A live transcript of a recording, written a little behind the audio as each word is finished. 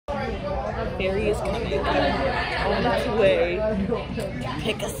ferry is coming on its way to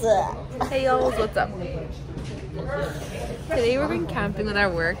pick us up. Hey y'all, what's up? Today we're going camping with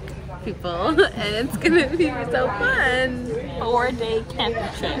our work people and it's gonna be so fun. 4-day camping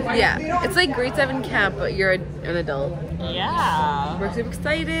trip. Yeah, it's like grade 7 camp, but you're an adult. Yeah. We're super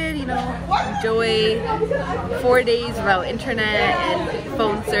excited, you know, enjoy 4 days without internet and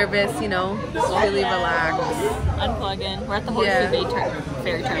phone service, you know, just really relax. Unplugging. We're at the Horseshoe Bay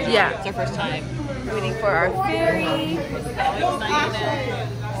ferry terminal. Yeah. It's our first time. Waiting for our ferry. So excited.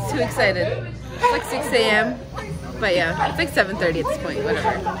 Too excited. It's like 6 a.m. But yeah, it's like 7:30 at this point,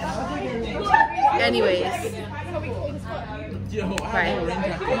 whatever. Anyways.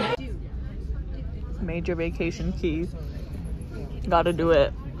 Bye. Major vacation key. Gotta do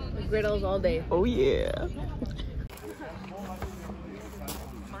it. Griddles all day. Oh yeah.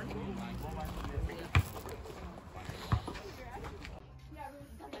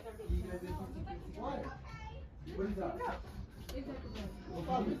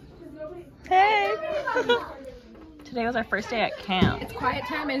 Hey! Today was our first day at camp. It's quiet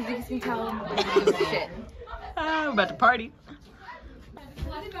time, as you can tell. Shit. We're about to party.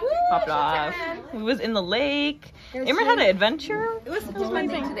 Popped off. We was in the lake. Imran had an adventure. It was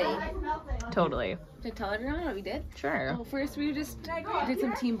amazing today. Totally. Did I tell everyone what we did? Sure. Well, first we just did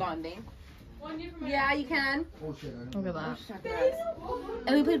some team bonding. Yeah, you can. Look at that.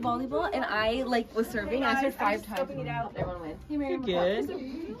 And we played volleyball, and I was serving. And I served 5 times. Everyone wins. Hey, Mary. Good.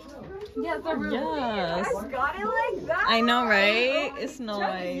 Yeah, it's our room. Yes. Got it like that. I know, right? It's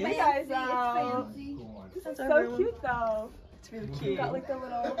nice. You guys out. That's So our room. cute though. It's really cute. Got like the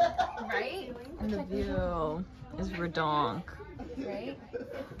little. Right? And the view is redonk. Right?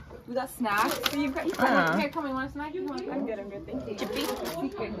 We got snacks. Here, come. You want a snack? I'm good. Thank you.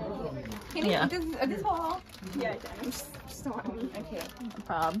 Can you Yeah. eat this whole? Yeah, I'm just Okay. No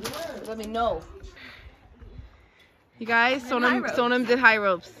problem. Let me know. You guys, Sonam did high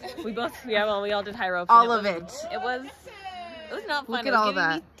ropes. We both, yeah, well, we all did high ropes. All of it. It was not fun. Look It at was all giving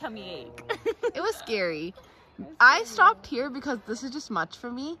that. me tummy ache. It was scary. I stopped here because this is just much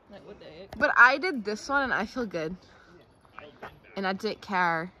for me. Like, what the heck? But I did this one and I feel good. And I didn't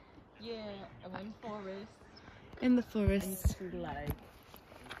care. Yeah, I went forest. In the forest. Like.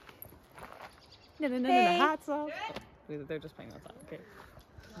 Hey. Hats off. They're just playing outside. Okay.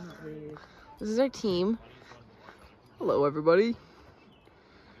 Not weird. This is our team. Hello, everybody.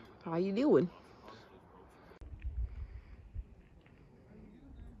 How you doing?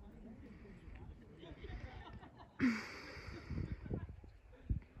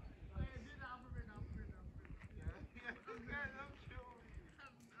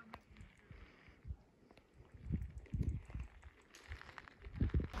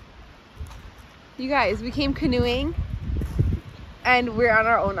 You guys, we came canoeing and we're on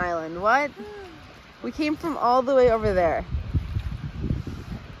our own island. What? We came from all the way over there.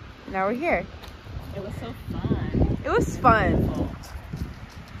 Now we're here. It was so fun. It was fun.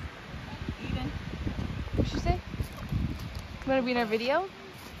 Eden. What'd she say? You want to be in our video?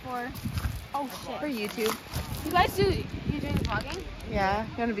 For For YouTube. you guys you're doing vlogging? Yeah.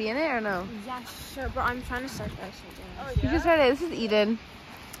 You want to be in it or no? Yeah, sure. But I'm trying to start actually doing. Oh You can start it. This is Eden.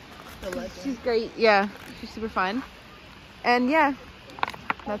 She's great. Yeah. She's super fun. And yeah,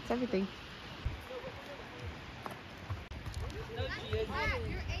 that's everything.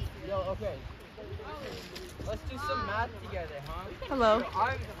 Yo, okay. Let's do some math together, huh? Hello.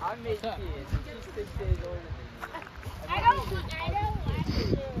 I'm 18. She's 6 days older than me. I don't want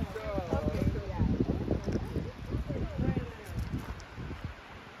to.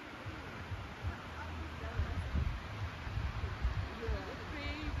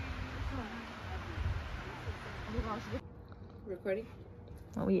 Recording?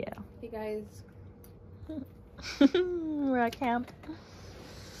 Oh yeah. Hey guys. We're at camp.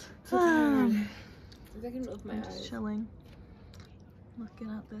 So tired. I can open my I'm just eyes. chilling. Looking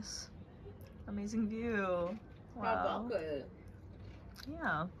at this amazing view. Wow.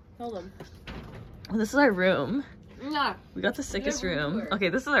 Yeah. Hold them. Well, this is our room. Yeah. We got the sickest room room. tour. Okay,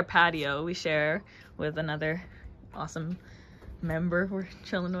 this is our patio we share with another awesome member we're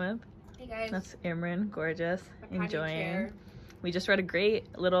chilling with. Hey guys. That's Imran, gorgeous, patio enjoying. chair. We just read a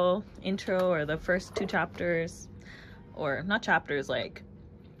great little intro, or the first 2 chapters, or not chapters, like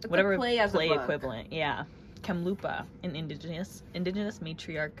It's whatever a play as a book. equivalent. Yeah, Kamloopa, an indigenous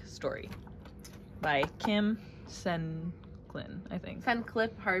matriarch story by Kim Senklin, I think.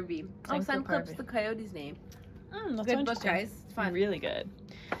 Suncliffe Harvey. Suncliffe Suncliffe's Harvey. the coyote's name. That's Good so book, interesting. guys. It's fun. Really good.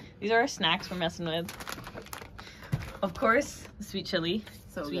 These are our snacks we're messing with. Of course, the sweet chili.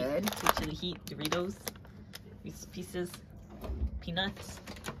 So sweet, good. Sweet chili heat, Doritos, these pieces, peanuts.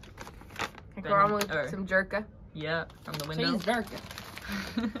 Macaron with some jerka. Yeah, from the window. Cheese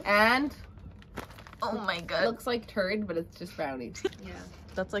jerka. And oh my god. looks like turd, but it's just brownies. Yeah.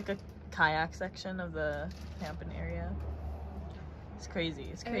 That's like a kayak section of the camping area. It's crazy.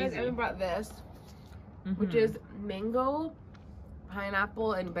 It's crazy. And I brought this, which is mango,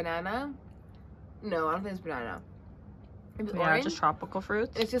 pineapple, and banana. No, I don't think it's banana. It's orange. Just tropical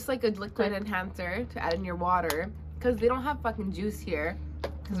fruits. It's just like a liquid enhancer to add in your water because they don't have fucking juice here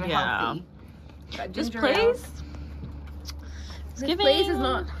because they're healthy. This place. This place is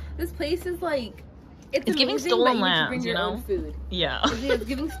not. This place is like. It's giving stolen lands, you know. Food. Yeah. It's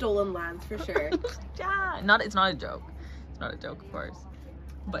giving stolen lands for sure. Yeah. It's not a joke. It's not a joke, of course.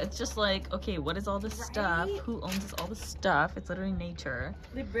 But it's just like, okay, what is all this stuff? Who owns all this stuff? It's literally nature.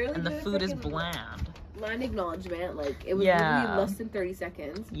 And the food is bland. Land acknowledgement, like it was literally less than 30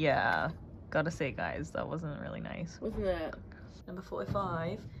 seconds. Yeah. Gotta say, guys, that wasn't really nice. Wasn't it? Number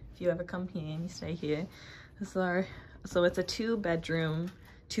 45. If you ever come here and you stay here, this is our. So it's a two bedroom.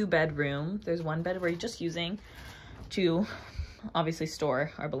 There's one bed we're just using to obviously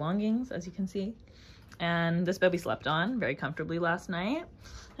store our belongings, as you can see. And this bed we slept on very comfortably last night.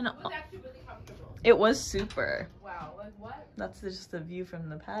 And it was actually really comfortable. It was super. Wow, like what? That's just the view from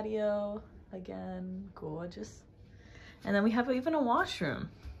the patio. Again, gorgeous. And then we have even a washroom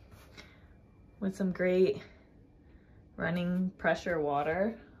with some great running pressure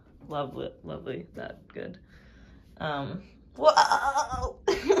water. Lovely, that good. Whoa!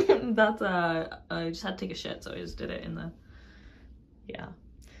 That's I just had to take a shit, so I just did it in the,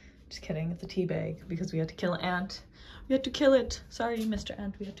 just kidding, it's a tea bag because we had to kill an ant. We had to kill it. Sorry, Mr.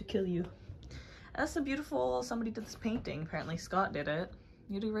 Ant, we had to kill you. That's a beautiful, somebody did this painting. Apparently Scott did it.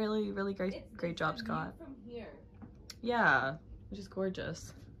 You did a really great job, Scott. From here. Yeah, which is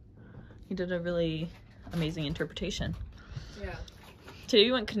gorgeous. He did a really amazing interpretation. Yeah. Today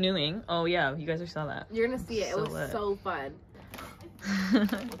we went canoeing. Oh yeah, you guys saw that. You're gonna see it. It was lit. so fun.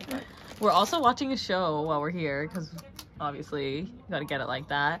 We're also watching a show while we're here because obviously you gotta get it like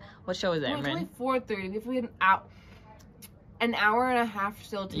that. What show is it, It's only Imran? 4:30. If we had an hour and a half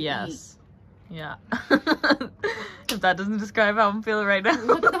still to eat. Yes. Yeah. If that doesn't describe how I'm feeling right now.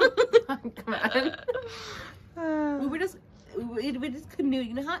 What the fuck, man? we just canoed.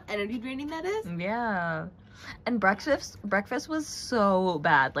 You know how energy draining that is? Yeah. And breakfast was so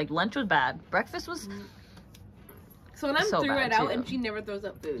bad. Like lunch was bad. Breakfast was So when I'm so threw bad, it out too. and she never throws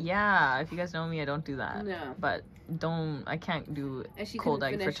up food. Yeah, if you guys know me, I don't do that. No. But I can't do And she cold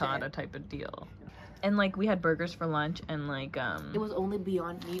couldn't egg finish frittata it. type of deal. And like we had burgers for lunch and like It was only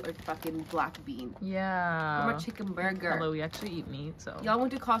Beyond Meat or fucking black bean. yeah. Or a chicken burger. Although we actually eat meat, so Y'all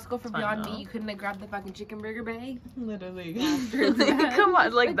went to Costco for Fine, Beyond though. Meat. You couldn't have grabbed the fucking chicken burger bag. literally. Bastards, man. Come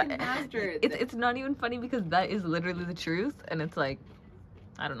on, like Fucking that. bastards. It's not even funny because that is literally the truth, and it's like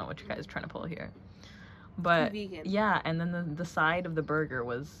I don't know what you guys are trying to pull here, but Vegan. yeah. And then the side of the burger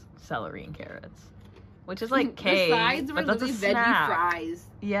was celery and carrots, which is like The cake, sides were but that's a literally veggie snack. fries.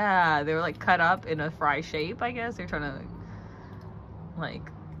 Yeah, they were like cut up in a fry shape, I guess. They're trying to like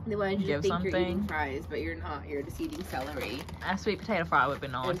They wanted you Give to think you're eating something. fries, but you're not. You're just eating celery a sweet potato fry would have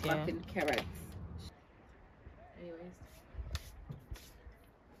been all and okay. fucking carrots. Anyways.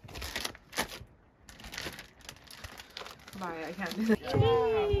 Bye, I can't do that.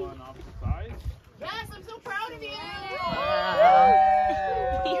 Yes, I'm so proud of you.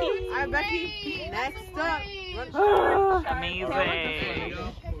 Alright, Becky, next up. Amazing.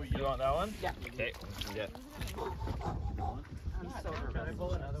 You want that one? Yeah. Okay. Yeah.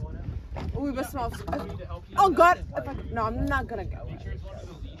 Oh, we must smell. Oh God! No, I'm not gonna go.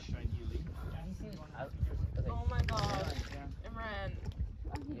 Oh my gosh, Imran.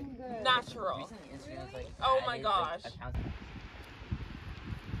 Natural. Oh my gosh.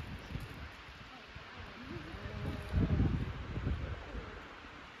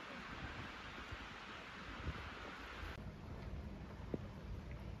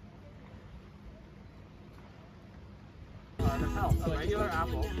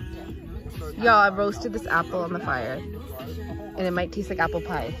 Y'all, I've roasted this apple on the fire, and it might taste like apple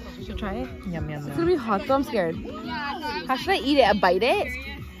pie. Should you try it? Yum yum It's yum. gonna be hot though. I'm scared. How should I eat it? I bite it?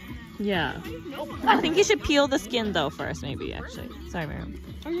 Yeah. I think you should peel the skin though first, maybe actually. Sorry, Miriam.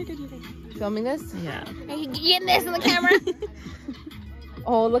 Filming this? Yeah. Are you getting this on the camera?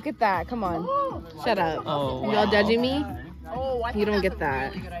 Oh, look at that! Come on. Shut up. Oh. Y'all wow. judging me? Oh, I You don't get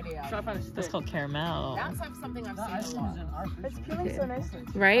that. That's called caramel. That's something I've seen a lot. It's peeling so nicely.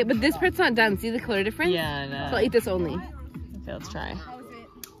 Right? But this part's not done. See the color difference? Yeah. So I'll No. eat this only. Okay, let's try.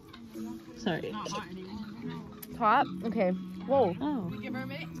 Sorry. Top? Okay. Whoa. Oh.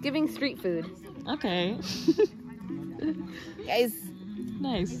 It's giving street food. Okay. Guys,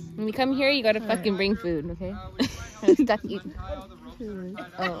 Nice. When you come here, you gotta fucking bring food, okay? Stuck eating.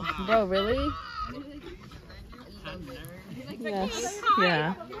 Oh, bro, really? Yes.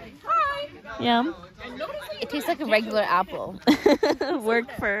 Yeah. Yum. It tastes like a regular apple.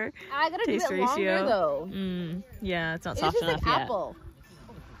 Work for I gotta taste do it longer, ratio. though. Yeah, it's not It soft tastes enough like yet. apple.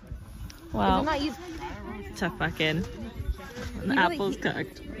 Wow. I'm not used, It's a fucking. The apple's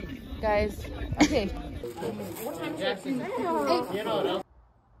cooked. guys. Okay.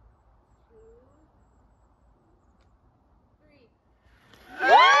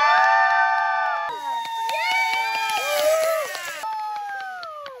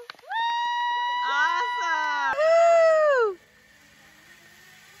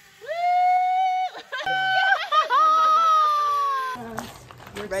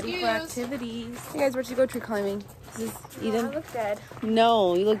 Ready for activities. Hey guys, where'd you go tree climbing? This is Eden. I look dead.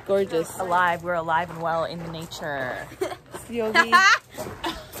 No, you look gorgeous. Alive. We're alive and well in nature. Yogi. Hey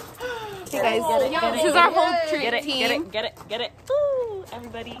guys, This is our whole tree Get it, team. get it. Woo!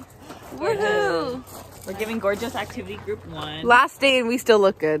 Everybody. woohoo! We're giving Gorgeous Activity Group 1. Last day and we still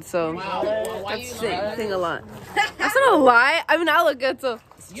look good, so that's saying a lot. That's not a lie. I mean, I look good, so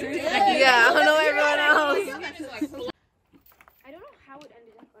yeah, I don't know everyone else. I don't know how it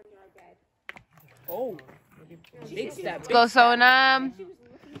ended up under our bed. Oh, big step. Let's go, Sonam.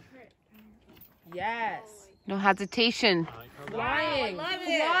 Yes. No hesitation. Flying.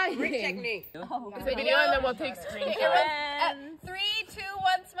 Flying. Brick technique. Video and then we'll take screenshots. 3, 2,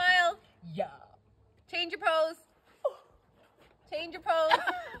 1, smile. Yeah. Change your pose. Change your pose.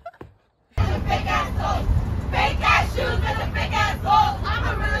 Fake ass shoes with a fake ass gold. I'm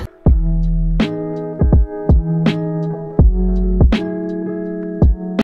a real